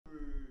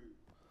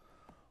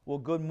Well,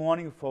 good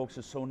morning, folks.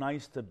 It's so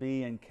nice to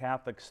be in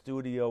Catholic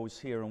Studios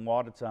here in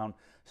Watertown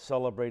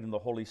celebrating the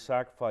Holy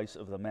Sacrifice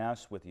of the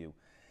Mass with you.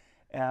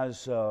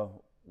 As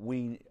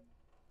we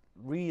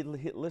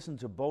listen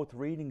to both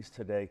readings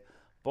today,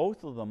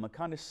 both of them are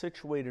kind of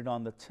situated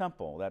on the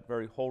temple, that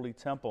very holy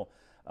temple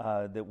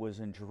that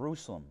was in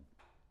Jerusalem.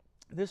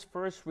 This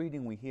first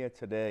reading we hear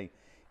today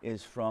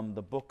is from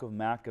the book of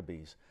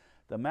Maccabees.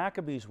 The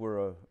Maccabees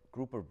were a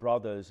group of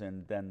brothers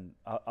and then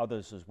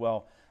others as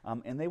well,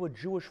 and they were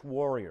Jewish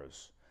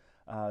warriors.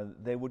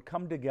 They would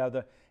come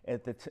together.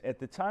 At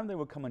the time they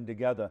were coming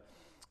together,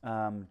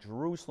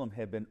 Jerusalem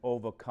had been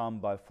overcome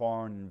by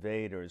foreign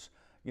invaders,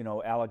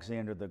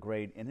 Alexander the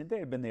Great, and they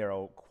had been there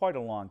quite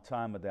a long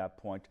time at that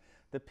point.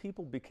 The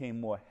people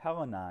became more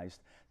Hellenized,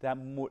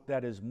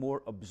 that is,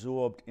 more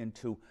absorbed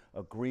into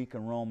a Greek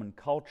and Roman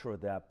culture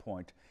at that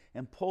point,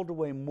 and pulled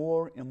away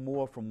more and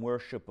more from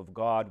worship of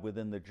God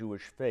within the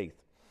Jewish faith.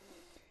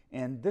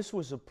 And this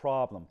was a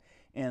problem.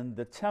 And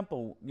the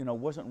temple,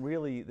 wasn't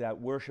really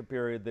that worship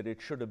area that it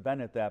should have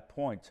been at that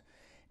point.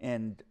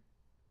 And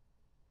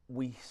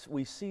we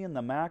see in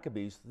the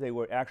Maccabees, they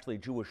were actually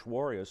Jewish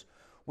warriors,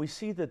 we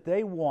see that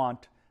they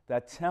want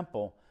that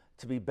temple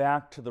to be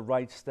back to the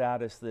right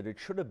status that it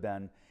should have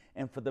been,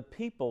 and for the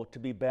people to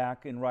be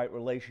back in right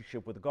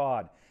relationship with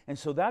God. And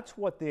so that's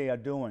what they are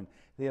doing.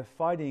 They are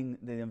fighting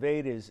the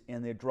invaders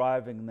and they're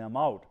driving them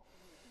out.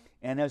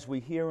 And as we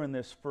hear in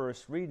this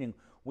first reading,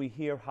 we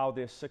hear how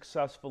they're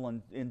successful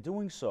in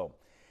doing so.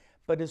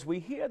 But as we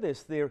hear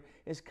this, there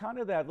is kind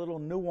of that little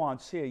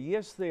nuance here.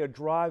 Yes, they are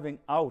driving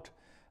out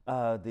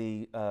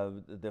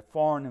the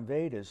foreign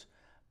invaders,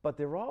 but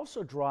they're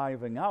also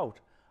driving out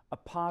a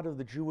part of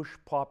the Jewish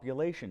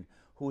population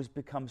who has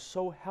become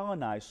so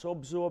Hellenized, so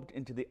absorbed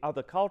into the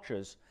other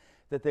cultures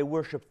that they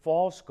worship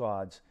false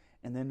gods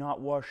and they're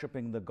not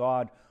worshiping the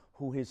God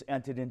who has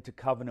entered into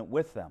covenant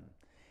with them.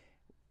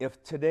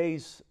 If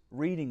today's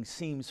reading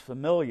seems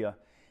familiar,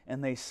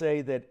 and they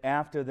say that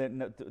after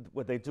that,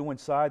 what they do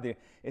inside there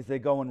is they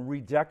go and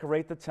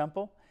redecorate the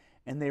temple,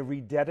 and they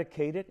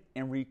rededicate it,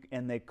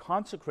 and they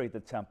consecrate the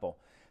temple.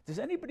 Does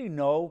anybody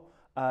know?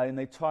 And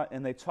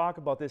they talk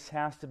about this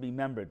has to be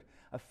remembered.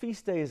 A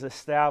feast day is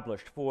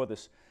established for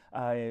this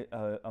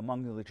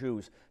among the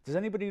Jews. Does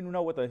anybody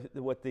know what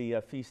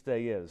the feast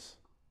day is?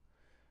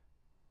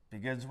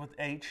 Begins with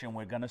H, and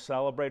we're going to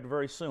celebrate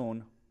very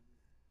soon.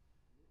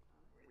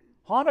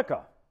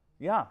 Hanukkah.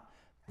 Yeah,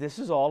 this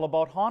is all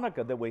about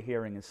Hanukkah that we're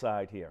hearing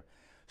inside here.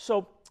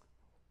 So,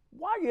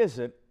 why is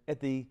it at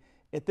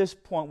this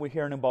point we're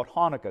hearing about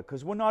Hanukkah?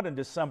 Because we're not in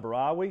December,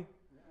 are we?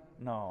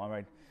 No. All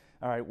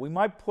right. We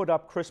might put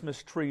up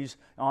Christmas trees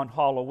on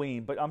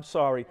Halloween, but I'm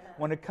sorry.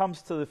 When it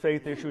comes to the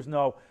faith issues,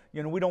 no.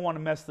 We don't want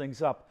to mess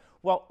things up.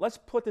 Well, let's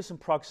put this in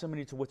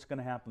proximity to what's going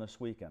to happen this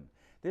weekend.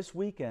 This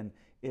weekend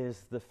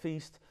is the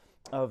feast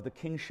of the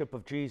kingship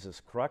of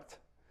Jesus, correct?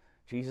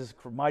 Jesus,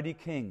 mighty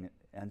King.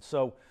 And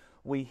so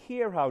we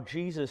hear how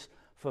Jesus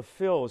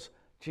fulfills,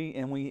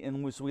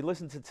 and as we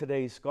listen to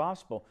today's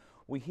gospel,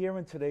 we hear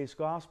in today's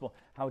gospel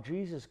how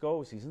Jesus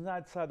goes. He's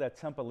inside that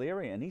temple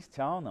area, and he's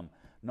telling them,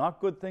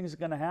 not good things are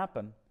going to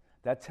happen.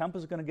 That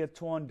temple's going to get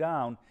torn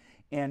down,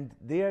 and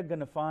they're going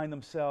to find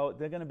themselves,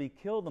 they're going to be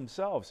killed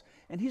themselves.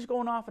 And he's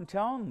going off and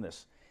telling them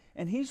this.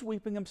 And he's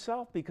weeping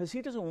himself because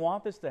he doesn't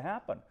want this to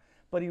happen.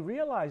 But he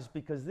realized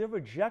because they've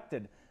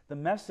rejected the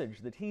message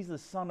that he's the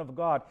Son of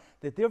God,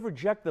 that they've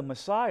rejected the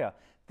Messiah,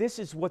 this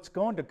is what's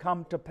going to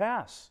come to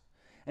pass.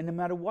 And no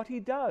matter what he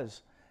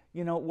does,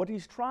 what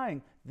he's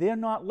trying, they're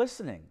not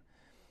listening.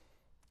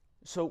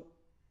 So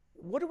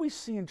what do we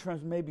see in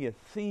terms of maybe a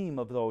theme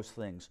of those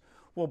things?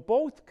 Well,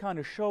 both kind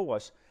of show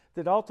us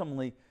that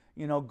ultimately,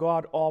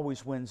 God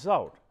always wins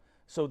out.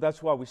 So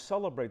that's why we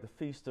celebrate the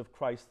feast of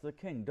Christ the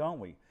King, don't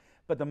we?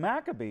 But the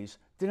Maccabees,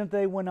 didn't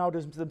they win out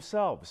as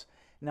themselves?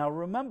 Now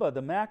remember,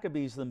 the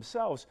Maccabees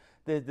themselves,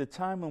 the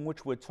time in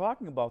which we're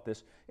talking about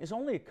this, is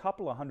only a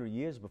couple of hundred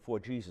years before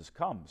Jesus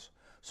comes.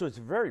 So it's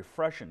very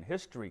fresh in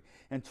history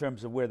in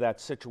terms of where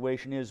that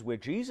situation is, where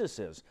Jesus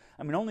is.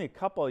 I mean, only a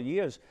couple of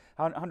years,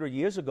 100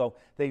 years ago,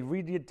 they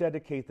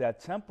rededicate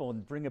that temple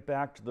and bring it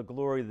back to the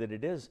glory that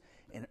it is.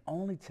 And it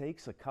only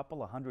takes a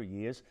couple of hundred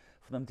years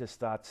for them to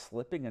start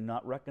slipping and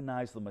not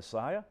recognize the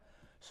Messiah.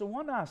 So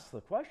one asks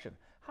the question,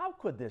 how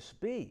could this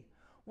be?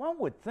 One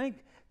would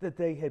think that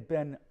they had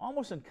been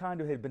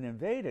had been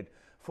invaded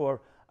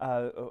for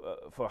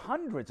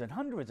hundreds and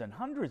hundreds and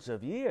hundreds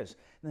of years.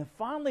 And then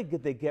finally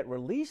they get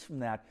released from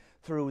that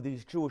through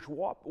these Jewish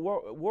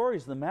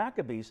warriors, the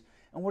Maccabees.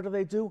 And what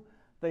do?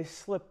 They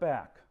slip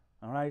back,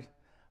 all right?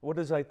 What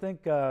is, I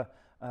think, our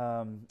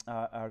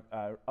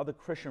other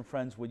Christian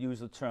friends would use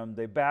the term,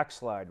 they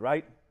backslide,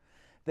 right?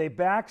 They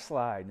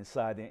backslide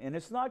inside there. And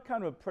it's not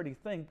kind of a pretty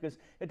thing because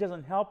it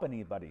doesn't help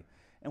anybody.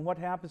 And what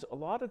happens a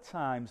lot of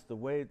times,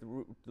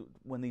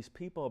 when these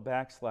people are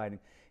backsliding,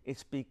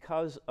 it's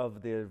because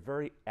of they're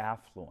very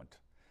affluent.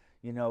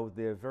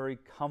 They're very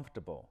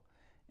comfortable,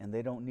 and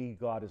they don't need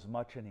God as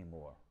much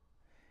anymore.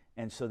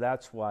 And so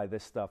that's why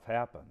this stuff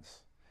happens.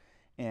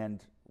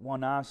 And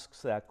one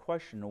asks that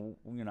question,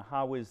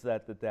 how is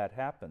that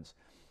happens?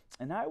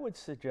 And I would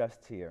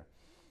suggest here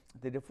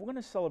that if we're going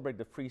to celebrate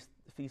the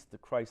feast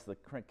of Christ the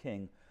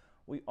King,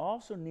 we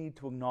also need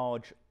to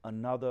acknowledge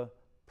another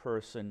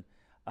person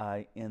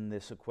in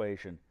this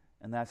equation,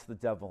 and that's the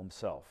devil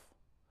himself.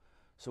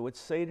 So it's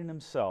Satan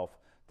himself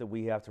that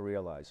we have to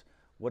realize.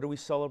 What do we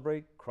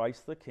celebrate?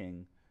 Christ the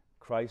King,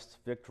 Christ's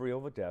victory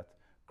over death,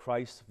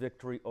 Christ's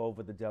victory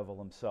over the devil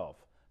himself.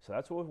 So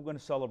that's what we're going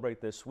to celebrate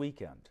this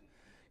weekend.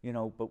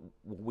 But what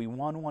we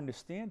want to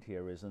understand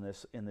here is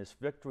in this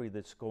victory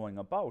that's going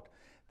about,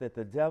 that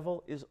the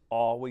devil is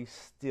always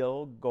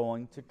still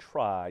going to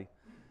try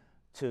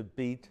to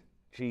beat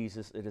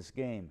Jesus at his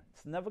game.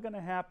 It's never going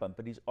to happen,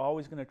 but he's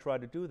always going to try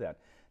to do that.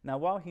 Now,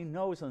 while he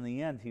knows in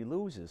the end he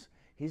loses,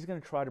 he's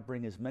going to try to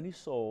bring as many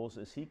souls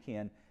as he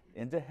can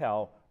into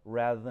hell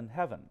rather than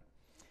heaven.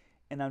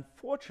 And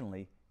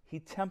unfortunately, he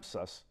tempts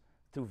us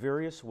through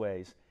various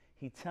ways.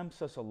 He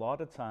tempts us a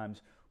lot of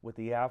times with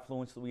the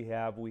affluence that we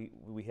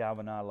have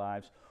in our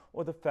lives,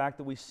 or the fact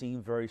that we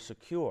seem very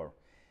secure.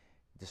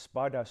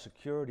 Despite our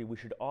security, we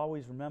should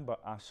always remember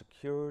our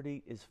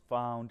security is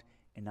found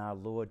in our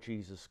Lord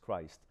Jesus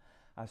Christ.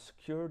 Our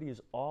security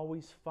is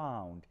always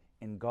found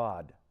in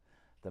God.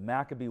 The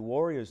Maccabee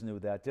warriors knew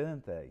that,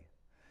 didn't they?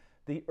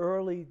 The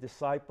early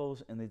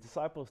disciples and the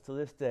disciples to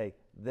this day,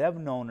 they've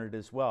known it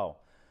as well.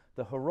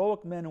 The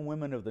heroic men and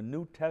women of the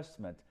New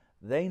Testament,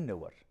 they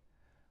knew it.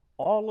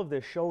 All of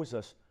this shows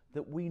us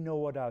that we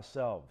know it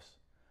ourselves.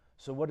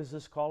 So what does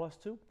this call us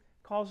to? It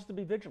calls us to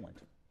be vigilant,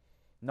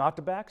 not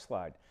to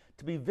backslide,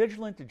 to be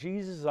vigilant to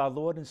Jesus as our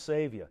Lord and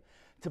Savior,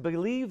 to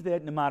believe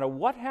that no matter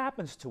what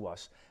happens to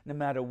us, no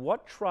matter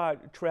what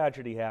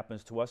tragedy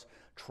happens to us,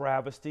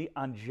 travesty,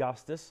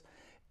 injustice,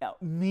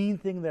 mean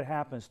thing that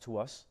happens to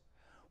us,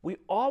 we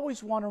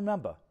always want to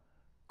remember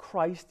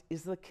Christ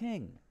is the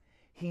King.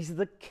 He's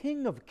the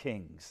King of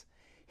Kings.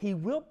 He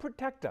will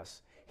protect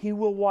us. He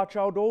will watch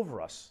out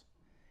over us.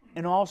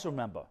 And also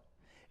remember,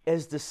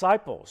 as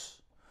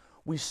disciples,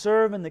 we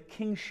serve in the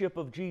kingship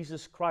of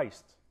Jesus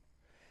Christ.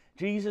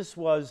 Jesus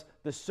was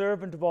the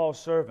servant of all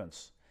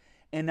servants.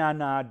 And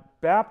in our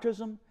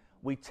baptism,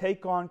 we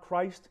take on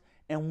Christ,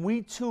 and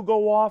we too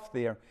go off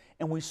there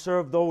and we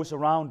serve those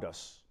around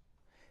us.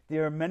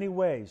 There are many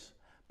ways,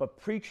 but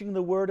preaching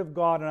the Word of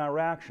God in our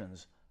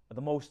actions are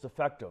the most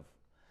effective.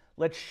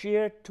 Let's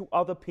share to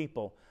other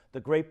people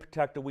the great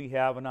protector we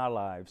have in our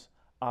lives,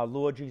 our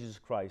Lord Jesus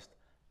Christ,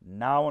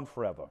 now and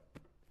forever.